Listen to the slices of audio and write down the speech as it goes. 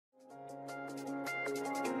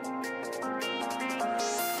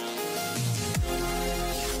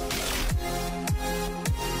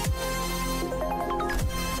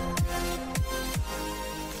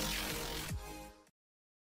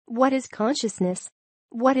What is consciousness?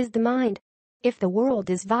 What is the mind? If the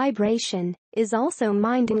world is vibration, is also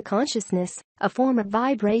mind and consciousness a form of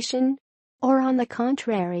vibration? Or on the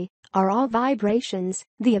contrary, are all vibrations,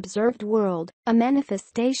 the observed world, a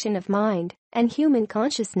manifestation of mind and human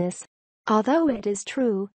consciousness? Although it is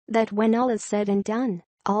true that when all is said and done,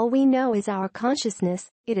 all we know is our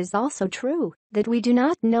consciousness, it is also true that we do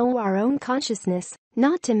not know our own consciousness,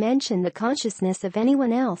 not to mention the consciousness of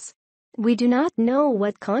anyone else. We do not know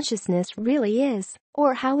what consciousness really is,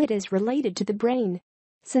 or how it is related to the brain.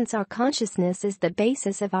 Since our consciousness is the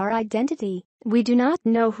basis of our identity, we do not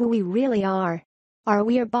know who we really are. Are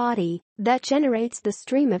we a body that generates the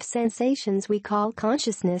stream of sensations we call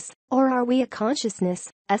consciousness, or are we a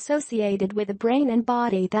consciousness associated with a brain and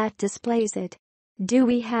body that displays it? Do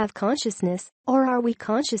we have consciousness, or are we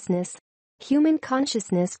consciousness? Human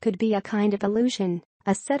consciousness could be a kind of illusion,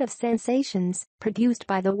 a set of sensations produced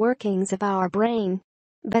by the workings of our brain.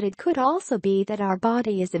 But it could also be that our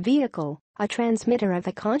body is a vehicle, a transmitter of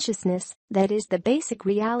a consciousness that is the basic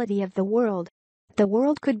reality of the world. The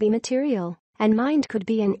world could be material, and mind could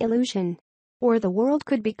be an illusion. Or the world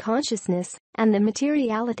could be consciousness, and the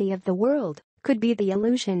materiality of the world could be the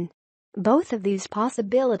illusion. Both of these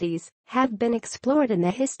possibilities have been explored in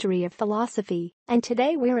the history of philosophy, and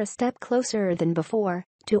today we're a step closer than before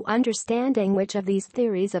to understanding which of these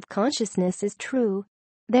theories of consciousness is true.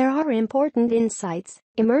 There are important insights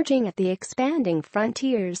emerging at the expanding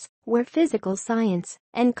frontiers where physical science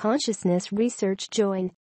and consciousness research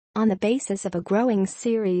join. On the basis of a growing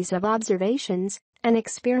series of observations and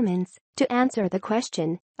experiments to answer the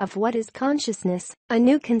question of what is consciousness, a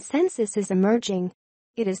new consensus is emerging.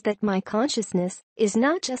 It is that my consciousness is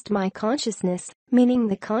not just my consciousness, meaning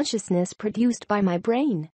the consciousness produced by my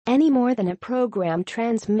brain, any more than a program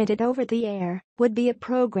transmitted over the air would be a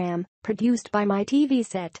program produced by my TV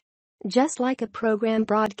set. Just like a program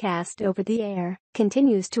broadcast over the air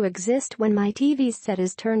continues to exist when my TV set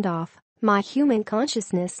is turned off, my human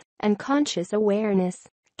consciousness and conscious awareness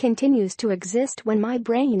continues to exist when my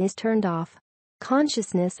brain is turned off.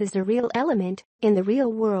 Consciousness is a real element in the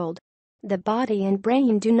real world. The body and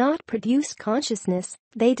brain do not produce consciousness,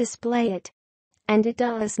 they display it. And it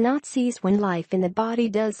does not cease when life in the body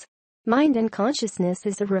does. Mind and consciousness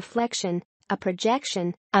is a reflection, a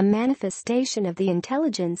projection, a manifestation of the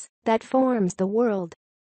intelligence that forms the world.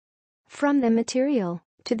 From the material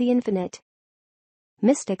to the infinite.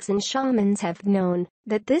 Mystics and shamans have known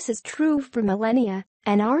that this is true for millennia,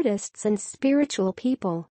 and artists and spiritual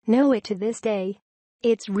people know it to this day.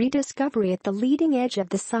 Its rediscovery at the leading edge of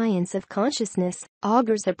the science of consciousness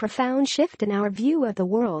augurs a profound shift in our view of the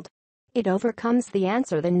world. It overcomes the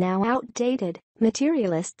answer the now outdated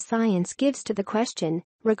materialist science gives to the question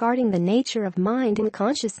regarding the nature of mind and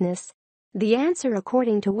consciousness. The answer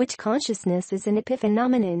according to which consciousness is an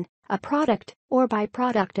epiphenomenon, a product or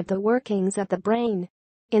byproduct of the workings of the brain.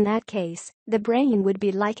 In that case, the brain would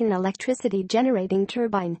be like an electricity generating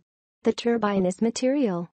turbine. The turbine is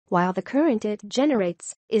material, while the current it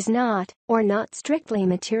generates is not, or not strictly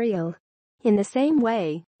material. In the same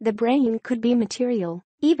way, the brain could be material,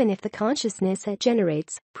 even if the consciousness it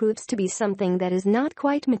generates proves to be something that is not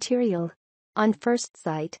quite material. On first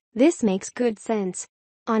sight, this makes good sense.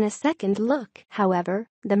 On a second look, however,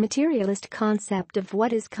 the materialist concept of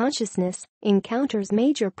what is consciousness encounters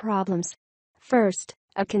major problems. First,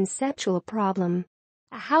 a conceptual problem.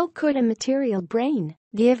 How could a material brain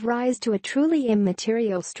give rise to a truly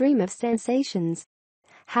immaterial stream of sensations?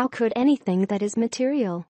 How could anything that is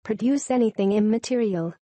material produce anything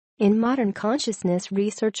immaterial? In modern consciousness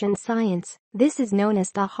research and science, this is known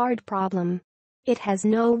as the hard problem. It has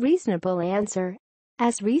no reasonable answer.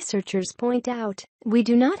 As researchers point out, we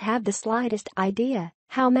do not have the slightest idea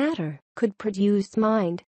how matter could produce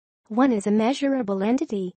mind. One is a measurable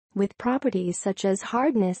entity with properties such as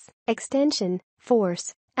hardness, extension,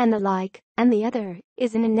 force, and the like, and the other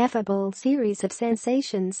is an ineffable series of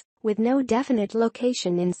sensations with no definite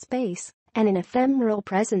location in space and an ephemeral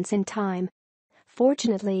presence in time.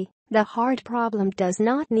 Fortunately, the hard problem does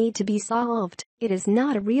not need to be solved. It is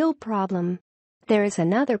not a real problem. There is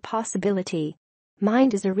another possibility.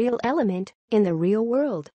 Mind is a real element in the real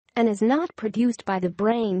world and is not produced by the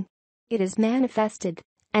brain. It is manifested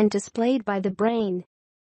and displayed by the brain.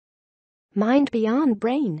 Mind beyond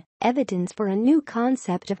brain, evidence for a new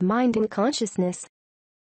concept of mind and consciousness.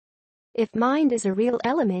 If mind is a real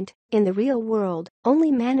element in the real world, only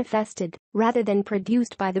manifested rather than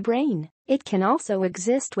produced by the brain, it can also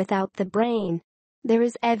exist without the brain. There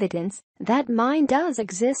is evidence that mind does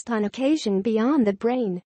exist on occasion beyond the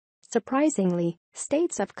brain. Surprisingly,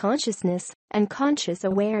 states of consciousness and conscious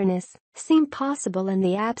awareness seem possible in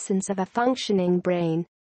the absence of a functioning brain.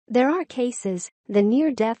 There are cases. The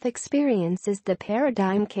near-death experience is the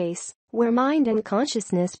paradigm case, where mind and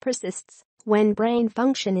consciousness persists when brain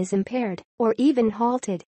function is impaired or even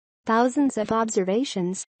halted. Thousands of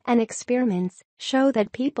observations and experiments show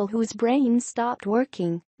that people whose brains stopped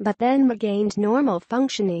working but then regained normal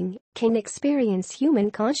functioning can experience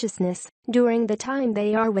human consciousness during the time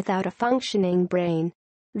they are without a functioning brain.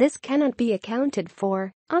 This cannot be accounted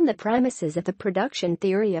for on the premises of the production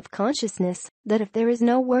theory of consciousness that if there is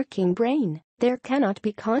no working brain, there cannot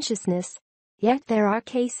be consciousness. Yet there are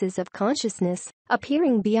cases of consciousness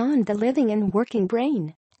appearing beyond the living and working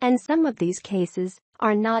brain, and some of these cases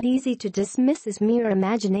are not easy to dismiss as mere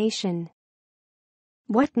imagination.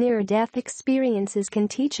 What near-death experiences can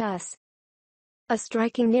teach us? A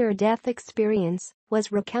striking near-death experience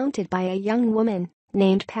was recounted by a young woman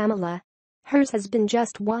named Pamela. Hers has been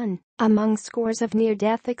just one among scores of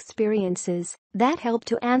near-death experiences that help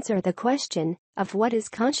to answer the question of what is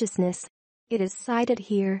consciousness. It is cited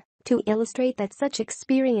here to illustrate that such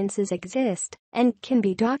experiences exist and can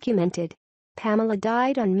be documented. Pamela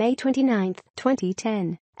died on May 29,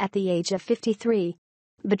 2010, at the age of 53.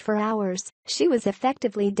 But for hours, she was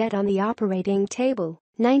effectively dead on the operating table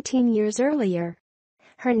 19 years earlier.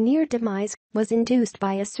 Her near demise was induced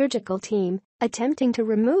by a surgical team attempting to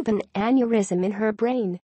remove an aneurysm in her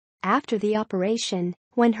brain. After the operation,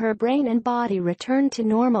 when her brain and body returned to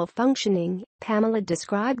normal functioning, Pamela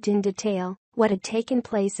described in detail what had taken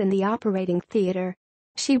place in the operating theater.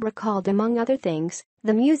 She recalled, among other things,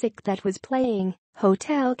 the music that was playing,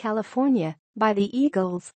 Hotel California, by the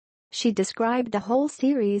Eagles. She described a whole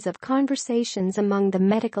series of conversations among the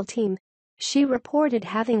medical team. She reported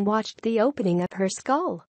having watched the opening of her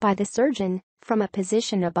skull by the surgeon from a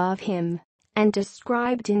position above him, and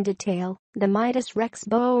described in detail the Midas Rex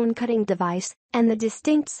bone-cutting device and the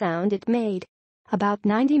distinct sound it made. About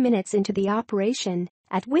 90 minutes into the operation,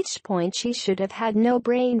 at which point she should have had no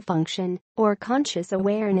brain function or conscious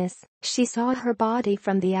awareness, she saw her body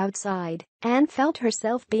from the outside and felt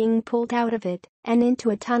herself being pulled out of it and into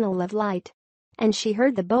a tunnel of light. And she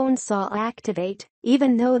heard the bone saw activate,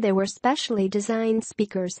 even though there were specially designed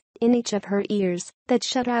speakers in each of her ears that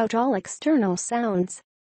shut out all external sounds.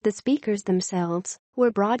 The speakers themselves were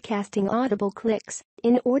broadcasting audible clicks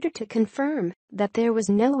in order to confirm that there was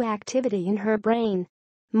no activity in her brain.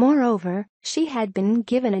 Moreover, she had been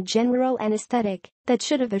given a general anesthetic that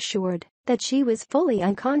should have assured that she was fully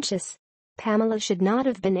unconscious. Pamela should not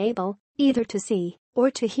have been able either to see or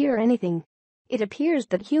to hear anything. It appears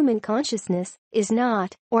that human consciousness is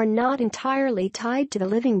not entirely tied to the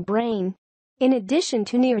living brain. In addition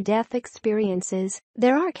to near-death experiences,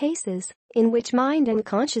 there are cases in which mind and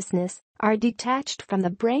consciousness are detached from the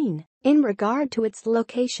brain in regard to its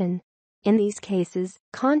location. In these cases,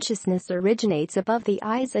 consciousness originates above the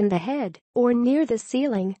eyes and the head, or near the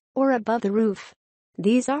ceiling, or above the roof.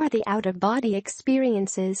 These are the out-of-body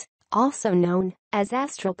experiences, also known as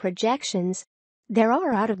astral projections. There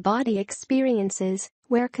are out-of-body experiences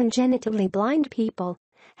where congenitally blind people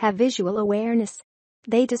have visual awareness.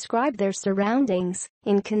 They describe their surroundings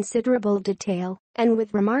in considerable detail and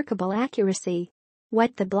with remarkable accuracy.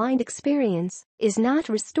 What the blind experience is not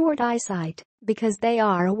restored eyesight, because they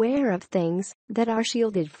are aware of things that are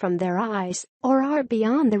shielded from their eyes or are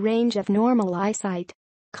beyond the range of normal eyesight.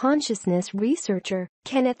 Consciousness researcher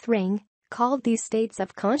Kenneth Ring called these states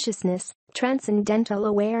of consciousness transcendental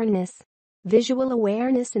awareness. Visual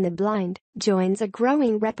awareness in the blind joins a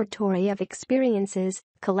growing repertory of experiences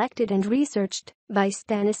collected and researched by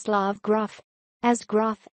Stanislav Grof. As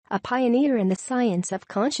Grof, a pioneer in the science of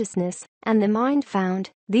consciousness and the mind, found,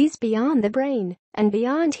 these beyond the brain and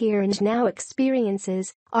beyond here and now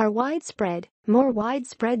experiences are widespread, more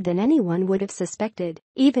widespread than anyone would have suspected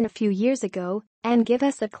even a few years ago, and give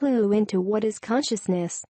us a clue into what is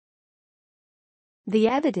consciousness. The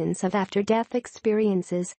evidence of after-death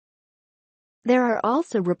experiences. There are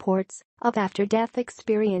also reports of after-death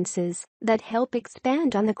experiences that help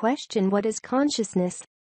expand on the question, what is consciousness?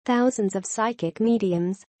 Thousands of psychic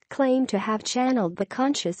mediums claim to have channeled the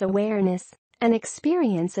conscious awareness and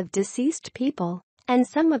experience of deceased people, and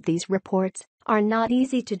some of these reports are not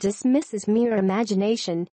easy to dismiss as mere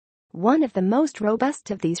imagination. One of the most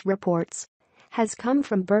robust of these reports has come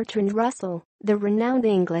from Bertrand Russell, the renowned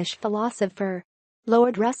English philosopher.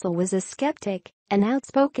 Lord Russell was a skeptic, an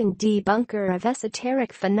outspoken debunker of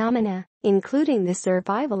esoteric phenomena, including the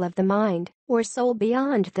survival of the mind or soul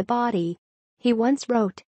beyond the body. He once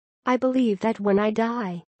wrote, "I believe that when I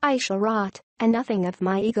die, I shall rot, and nothing of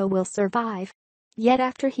my ego will survive." Yet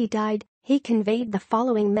after he died, he conveyed the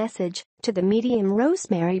following message to the medium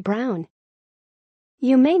Rosemary Brown.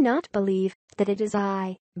 "You may not believe that it is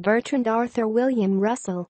I, Bertrand Arthur William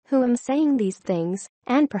Russell, who am saying these things,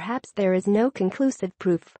 and perhaps there is no conclusive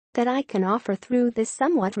proof that I can offer through this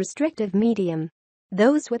somewhat restrictive medium.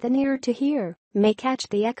 Those with an ear to hear may catch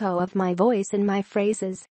the echo of my voice in my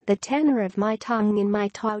phrases, the tenor of my tongue in my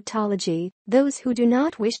tautology. Those who do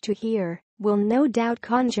not wish to hear will no doubt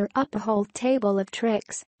conjure up a whole table of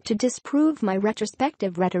tricks to disprove my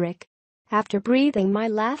retrospective rhetoric. After breathing my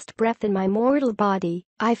last breath in my mortal body,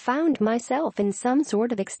 I found myself in some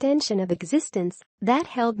sort of extension of existence that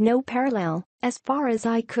held no parallel, as far as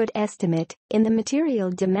I could estimate, in the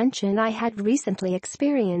material dimension I had recently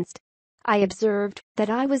experienced. I observed that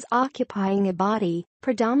I was occupying a body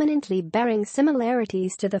predominantly bearing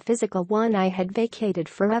similarities to the physical one I had vacated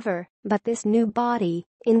forever, but this new body,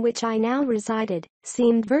 in which I now resided,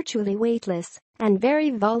 seemed virtually weightless and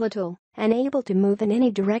very volatile, and able to move in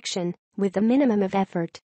any direction with a minimum of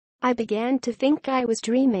effort. I began to think I was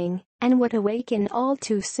dreaming and would awaken all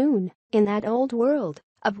too soon in that old world,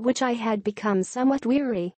 of which I had become somewhat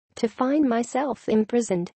weary, to find myself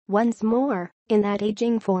imprisoned once more in that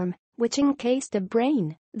aging form, which encased a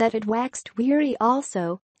brain that had waxed weary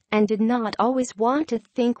also, and did not always want to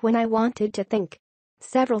think when I wanted to think.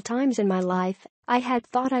 Several times in my life, I had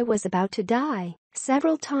thought I was about to die.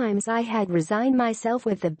 Several times I had resigned myself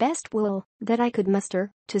with the best will that I could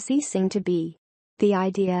muster to ceasing to be. The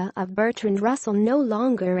idea of Bertrand Russell no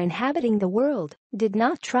longer inhabiting the world did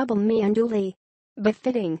not trouble me unduly.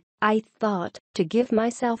 Befitting, I thought, to give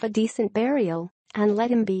myself a decent burial and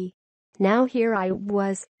let him be. Now here I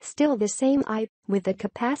was, still the same I, with the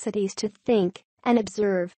capacities to think and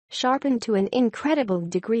observe, sharpened to an incredible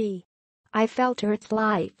degree. I felt Earth's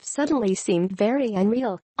life suddenly seemed very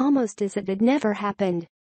unreal, almost as it had never happened.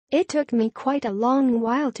 It took me quite a long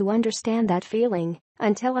while to understand that feeling,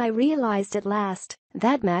 until I realized at last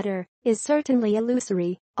that matter is certainly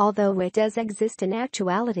illusory, although it does exist in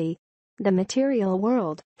actuality. The material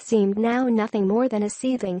world seemed now nothing more than a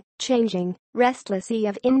seething, changing, restless sea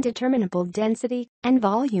of indeterminable density and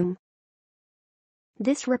volume.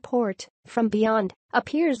 This report from beyond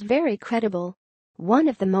appears very credible. One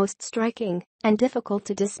of the most striking and difficult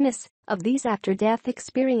to dismiss of these after-death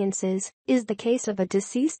experiences is the case of a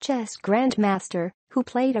deceased chess grandmaster who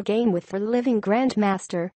played a game with the living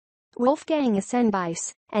grandmaster. Wolfgang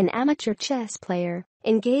Essenbeiss, an amateur chess player,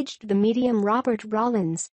 engaged the medium Robert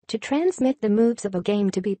Rollins to transmit the moves of a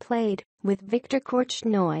game to be played with Viktor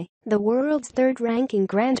Korchnoi, the world's third-ranking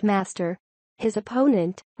grandmaster. His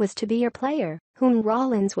opponent was to be a player whom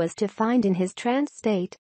Rollins was to find in his trance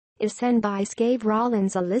state. Essenbeiss gave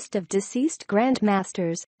Rollins a list of deceased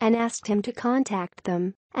grandmasters and asked him to contact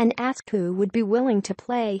them and ask who would be willing to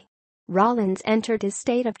play. Rollins entered his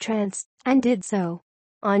state of trance and did so.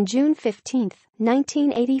 On June 15,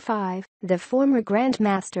 1985, the former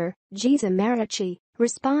grandmaster, Geza Marici,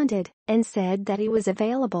 responded and said that he was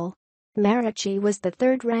available. Marici was the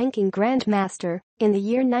third-ranking grandmaster in the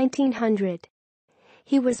year 1900.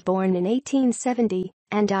 He was born in 1870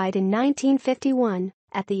 and died in 1951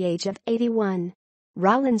 at the age of 81.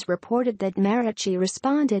 Rollins reported that Marici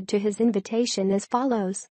responded to his invitation as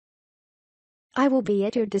follows: "I will be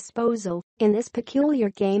at your disposal in this peculiar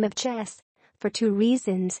game of chess for two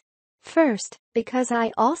reasons. First, because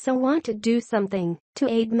I also want to do something to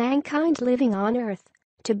aid mankind living on Earth,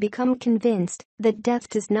 to become convinced that death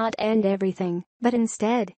does not end everything, but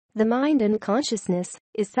instead, the mind and consciousness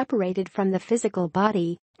is separated from the physical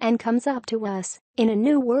body and comes up to us in a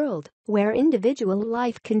new world where individual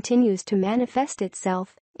life continues to manifest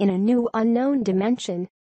itself in a new unknown dimension.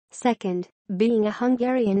 Second, being a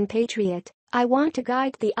Hungarian patriot, I want to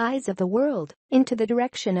guide the eyes of the world into the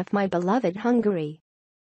direction of my beloved Hungary."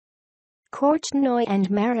 Korchnoi and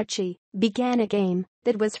Marici began a game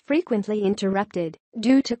that was frequently interrupted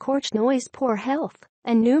due to Korchnoi's poor health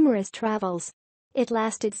and numerous travels. It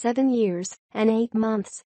lasted 7 years and 8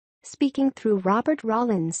 months. Speaking through Robert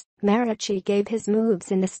Rollins, Marici gave his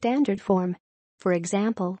moves in the standard form. For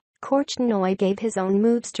example, Korchnoi gave his own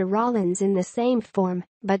moves to Rollins in the same form,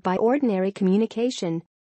 but by ordinary communication.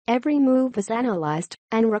 Every move was analyzed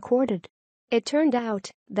and recorded. It turned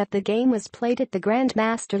out that the game was played at the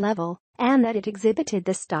grandmaster level and that it exhibited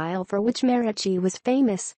the style for which Marici was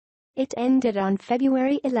famous. It ended on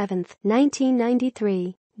February 11,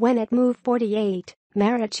 1993, when at move 48,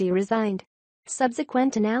 Marici resigned.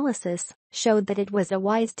 Subsequent analysis showed that it was a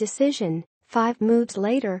wise decision. 5 moves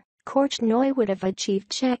later, Korchnoi would have achieved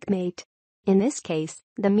checkmate. In this case,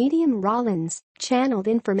 the medium Rollins channeled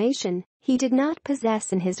information he did not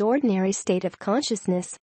possess in his ordinary state of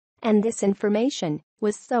consciousness. And this information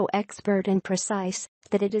was so expert and precise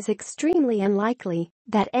that it is extremely unlikely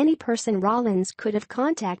that any person Rollins could have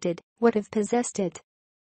contacted would have possessed it.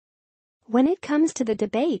 When it comes to the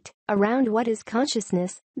debate around what is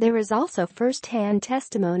consciousness, there is also first-hand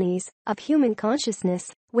testimonies of human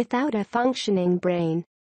consciousness without a functioning brain.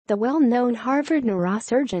 The well-known Harvard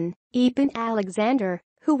neurosurgeon, Eben Alexander,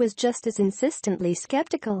 who was just as insistently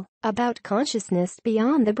skeptical about consciousness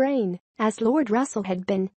beyond the brain as Lord Russell had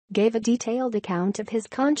been, gave a detailed account of his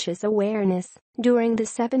conscious awareness during the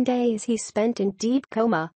 7 days he spent in deep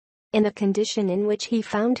coma. In the condition in which he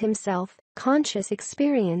found himself, conscious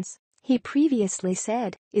experience, he previously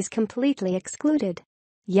said, is completely excluded.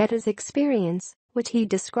 Yet his experience, which he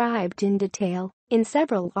described in detail in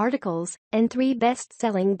several articles and 3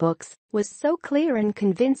 best-selling books, was so clear and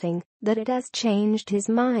convincing that it has changed his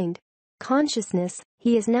mind. Consciousness,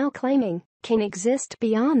 he is now claiming, can exist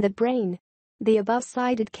beyond the brain. The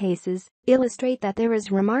above-cited cases illustrate that there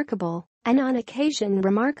is remarkable, and on occasion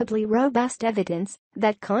remarkably robust evidence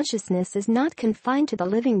that consciousness is not confined to the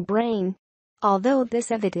living brain. Although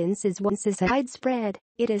this evidence is once as widespread,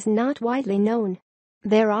 it is not widely known.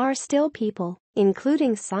 There are still people,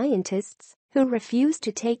 including scientists, who refuse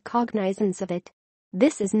to take cognizance of it.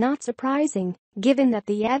 This is not surprising, given that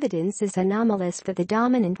the evidence is anomalous for the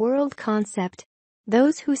dominant world concept.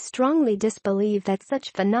 Those who strongly disbelieve that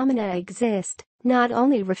such phenomena exist not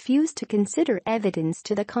only refuse to consider evidence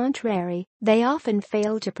to the contrary, they often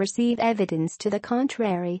fail to perceive evidence to the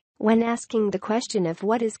contrary when asking the question of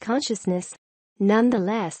what is consciousness.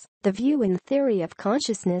 Nonetheless, the view and theory of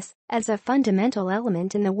consciousness as a fundamental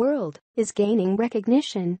element in the world is gaining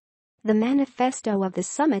recognition. The manifesto of the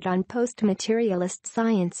Summit on Post-Materialist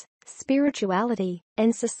Science, Spirituality,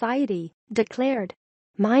 and Society declared,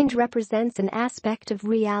 "Mind represents an aspect of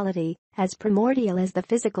reality as primordial as the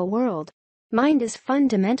physical world. Mind is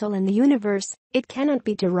fundamental in the universe, it cannot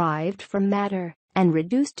be derived from matter and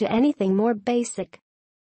reduced to anything more basic."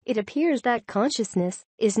 It appears that consciousness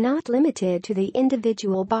is not limited to the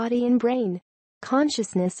individual body and brain.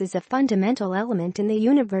 Consciousness is a fundamental element in the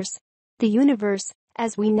universe. The universe,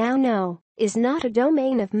 as we now know, is not a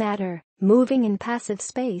domain of matter, moving in passive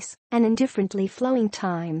space and indifferently flowing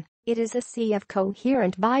time. It is a sea of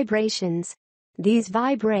coherent vibrations. These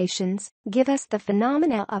vibrations give us the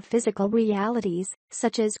phenomena of physical realities,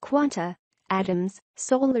 such as quanta, atoms,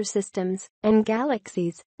 solar systems, and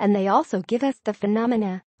galaxies, and they also give us the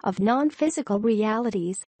phenomena of non-physical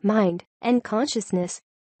realities, mind, and consciousness.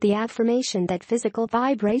 The affirmation that physical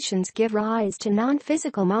vibrations give rise to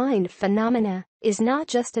non-physical mind phenomena is not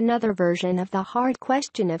just another version of the hard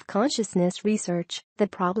question of consciousness research, the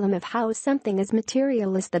problem of how something as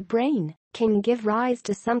material as the brain can give rise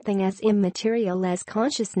to something as immaterial as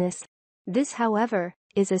consciousness. This, however,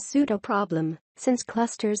 is a pseudo-problem, since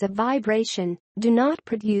clusters of vibration do not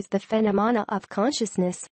produce the phenomena of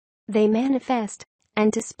consciousness. They manifest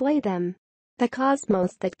and display them. The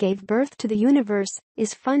cosmos that gave birth to the universe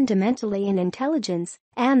is fundamentally an intelligence,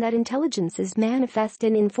 and that intelligence is manifest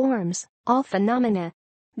and informs all phenomena.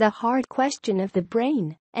 The hard question of the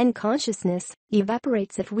brain and consciousness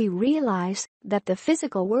evaporates if we realize that the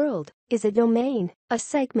physical world is a domain, a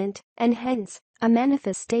segment, and hence a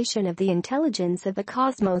manifestation of the intelligence of the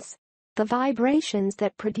cosmos. The vibrations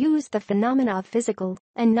that produce the phenomena of physical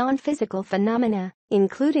and non-physical phenomena,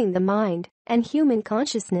 including the mind and human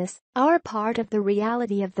consciousness, are part of the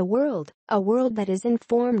reality of the world, a world that is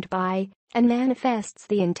informed by and manifests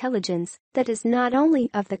the intelligence that is not only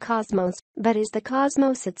of the cosmos, but is the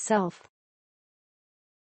cosmos itself.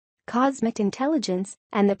 Cosmic intelligence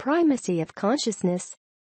and the primacy of consciousness.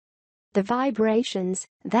 The vibrations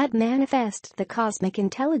that manifest the cosmic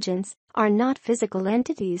intelligence are not physical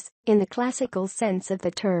entities in the classical sense of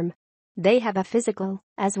the term. They have a physical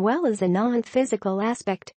as well as a non-physical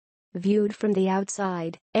aspect. Viewed from the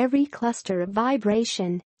outside, every cluster of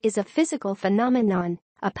vibration is a physical phenomenon,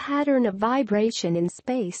 a pattern of vibration in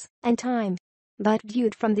space and time. But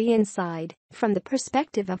viewed from the inside, from the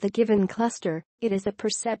perspective of the given cluster, it is a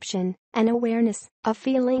perception, an awareness, a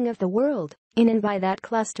feeling of the world in and by that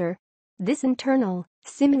cluster. This internal,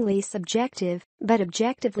 seemingly subjective, but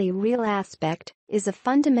objectively real aspect is a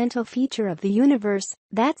fundamental feature of the universe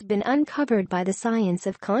that's been uncovered by the science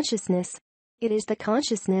of consciousness. It is the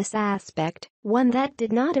consciousness aspect, one that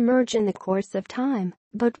did not emerge in the course of time,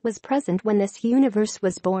 but was present when this universe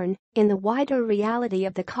was born, in the wider reality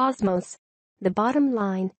of the cosmos. The bottom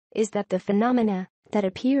line is that the phenomena that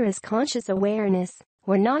appear as conscious awareness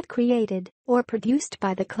were not created or produced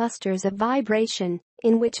by the clusters of vibration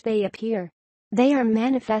in which they appear. They are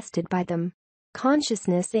manifested by them.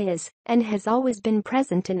 Consciousness is and has always been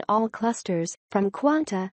present in all clusters, from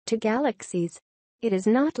quanta to galaxies. It is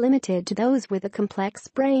not limited to those with a complex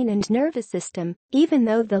brain and nervous system, even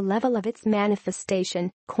though the level of its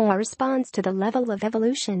manifestation corresponds to the level of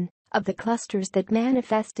evolution of the clusters that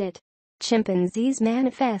manifest it. Chimpanzees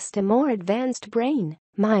manifest a more advanced brain,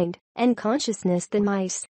 mind, and consciousness than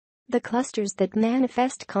mice. The clusters that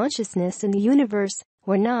manifest consciousness in the universe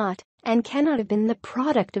were not, and cannot have been, the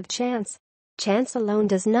product of chance. Chance alone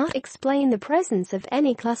does not explain the presence of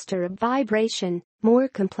any cluster of vibration more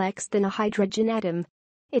complex than a hydrogen atom.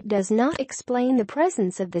 It does not explain the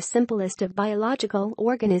presence of the simplest of biological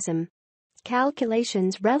organism.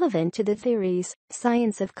 Calculations relevant to the theories,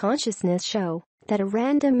 science of consciousness show that a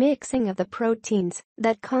random mixing of the proteins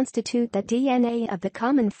that constitute the DNA of the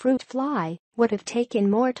common fruit fly would have taken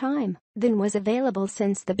more time than was available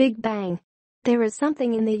since the Big Bang. There is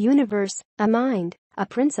something in the universe, a mind, a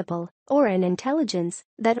principle, or an intelligence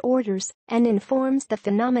that orders and informs the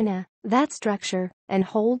phenomena that structure and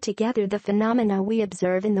hold together the phenomena we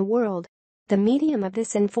observe in the world. The medium of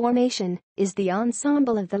this information is the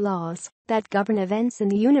ensemble of the laws that govern events in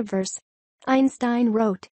the universe. Einstein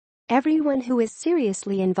wrote, "Everyone who is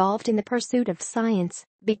seriously involved in the pursuit of science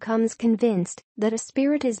becomes convinced that a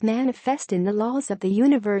spirit is manifest in the laws of the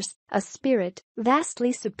universe, a spirit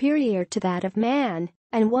vastly superior to that of man,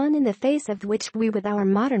 and one in the face of which we with our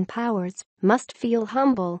modern powers must feel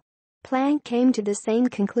humble." Planck came to the same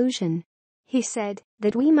conclusion. He said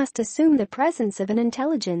that we must assume the presence of an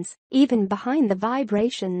intelligence even behind the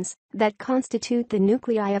vibrations that constitute the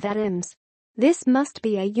nuclei of atoms. This must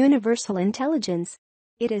be a universal intelligence.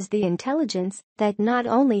 It is the intelligence that not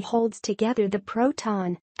only holds together the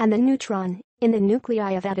proton and the neutron in the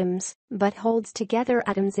nuclei of atoms, but holds together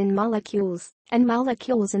atoms in molecules and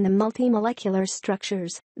molecules in the multimolecular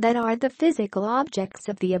structures that are the physical objects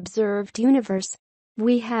of the observed universe.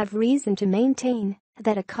 We have reason to maintain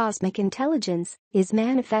that a cosmic intelligence is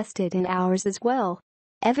manifested in ours as well.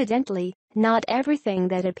 Evidently, not everything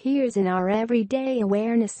that appears in our everyday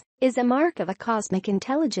awareness is a mark of a cosmic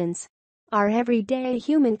intelligence. Our everyday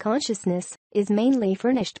human consciousness is mainly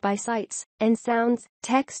furnished by sights and sounds,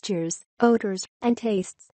 textures, odors, and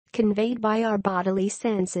tastes conveyed by our bodily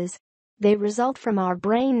senses. They result from our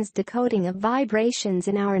brain's decoding of vibrations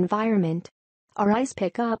in our environment. Our eyes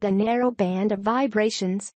pick up a narrow band of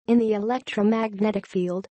vibrations in the electromagnetic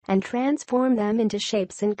field and transform them into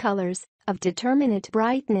shapes and colors of determinate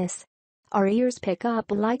brightness. Our ears pick up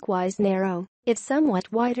a likewise narrow, if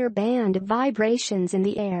somewhat wider band of vibrations in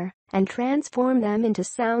the air and transform them into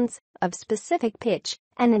sounds of specific pitch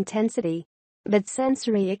and intensity. But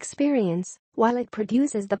sensory experience, while it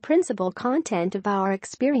produces the principal content of our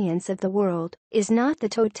experience of the world, is not the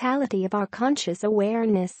totality of our conscious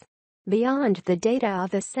awareness. Beyond the data of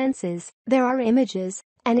the senses, there are images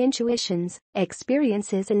and intuitions,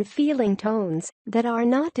 experiences and feeling tones that are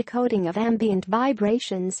not decoding of ambient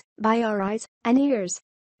vibrations by our eyes and ears.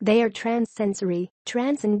 They are transsensory,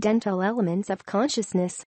 transcendental elements of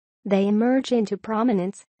consciousness. They emerge into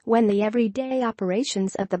prominence when the everyday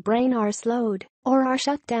operations of the brain are slowed or are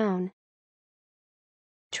shut down.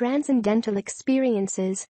 Transcendental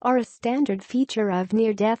experiences are a standard feature of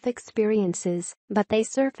near-death experiences, but they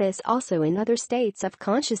surface also in other states of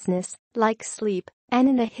consciousness, like sleep, and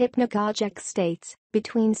in the hypnagogic states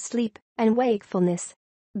between sleep and wakefulness.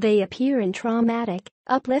 They appear in traumatic,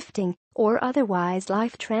 uplifting, or otherwise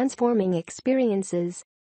life-transforming experiences.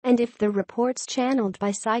 And if the reports channeled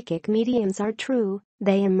by psychic mediums are true,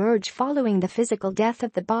 they emerge following the physical death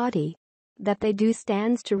of the body. That they do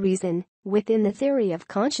stands to reason within the theory of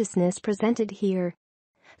consciousness presented here.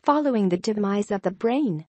 Following the demise of the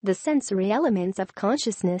brain, the sensory elements of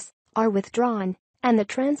consciousness are withdrawn, and the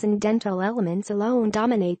transcendental elements alone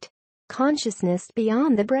dominate. Consciousness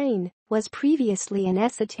beyond the brain was previously an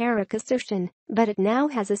esoteric assertion, but it now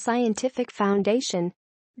has a scientific foundation.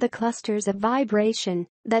 The clusters of vibration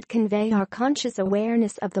that convey our conscious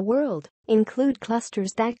awareness of the world include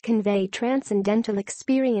clusters that convey transcendental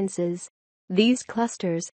experiences. These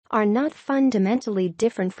clusters are not fundamentally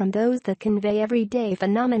different from those that convey everyday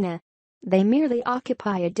phenomena. They merely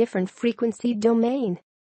occupy a different frequency domain.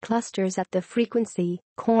 Clusters at the frequency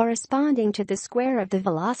corresponding to the square of the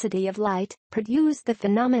velocity of light produce the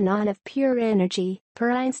phenomenon of pure energy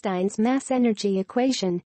per Einstein's mass-energy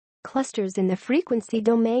equation. Clusters in the frequency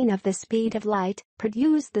domain of the speed of light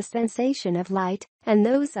produce the sensation of light, and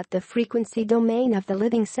those at the frequency domain of the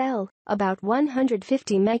living cell, about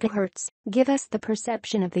 150 MHz, give us the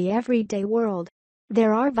perception of the everyday world.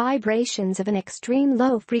 There are vibrations of an extreme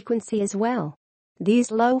low frequency as well.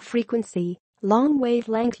 These low-frequency,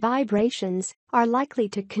 long-wavelength vibrations are likely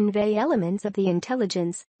to convey elements of the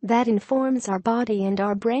intelligence that informs our body and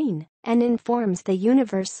our brain, and informs the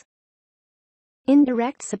universe.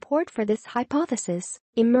 Indirect support for this hypothesis,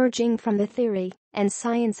 emerging from the theory and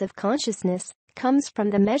science of consciousness, comes from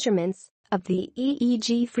the measurements of the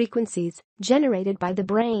EEG frequencies generated by the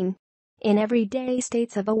brain. In everyday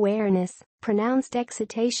states of awareness, pronounced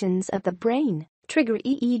excitations of the brain trigger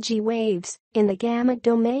EEG waves in the gamma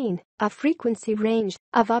domain, a frequency range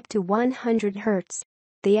of up to 100 Hz.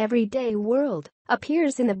 The everyday world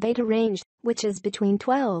appears in the beta range, which is between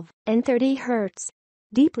 12 and 30 Hz.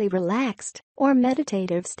 Deeply relaxed or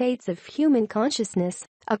meditative states of human consciousness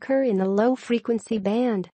occur in the low-frequency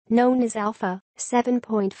band, known as alpha,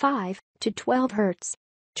 7.5 to 12 Hz.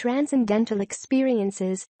 Transcendental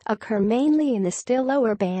experiences occur mainly in the still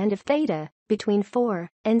lower band of theta, between 4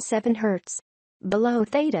 and 7 Hz. Below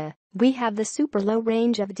theta, we have the super-low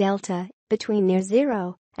range of delta, between near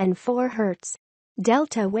 0 and 4 Hz.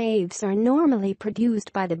 Delta waves are normally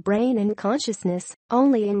produced by the brain and consciousness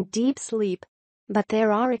only in deep sleep. But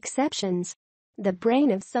there are exceptions. The brain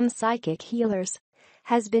of some psychic healers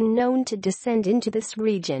has been known to descend into this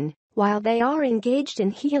region while they are engaged in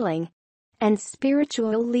healing. And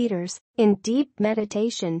spiritual leaders in deep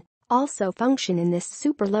meditation also function in this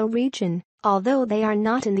super-low region, although they are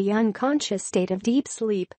not in the unconscious state of deep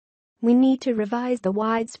sleep. We need to revise the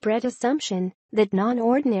widespread assumption that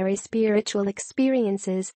non-ordinary spiritual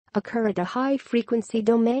experiences occur at a high-frequency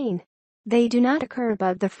domain. They do not occur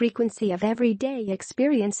above the frequency of everyday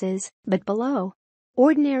experiences, but below.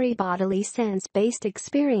 Ordinary bodily sense-based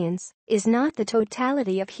experience is not the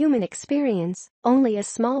totality of human experience, only a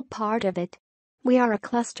small part of it. We are a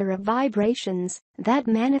cluster of vibrations that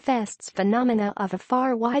manifests phenomena of a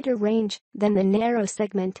far wider range than the narrow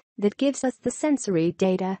segment that gives us the sensory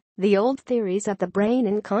data. The old theories of the brain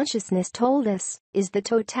and consciousness told us is the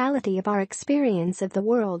totality of our experience of the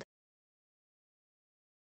world.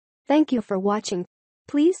 Thank you for watching.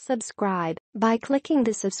 Please subscribe by clicking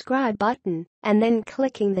the subscribe button and then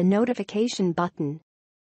clicking the notification button.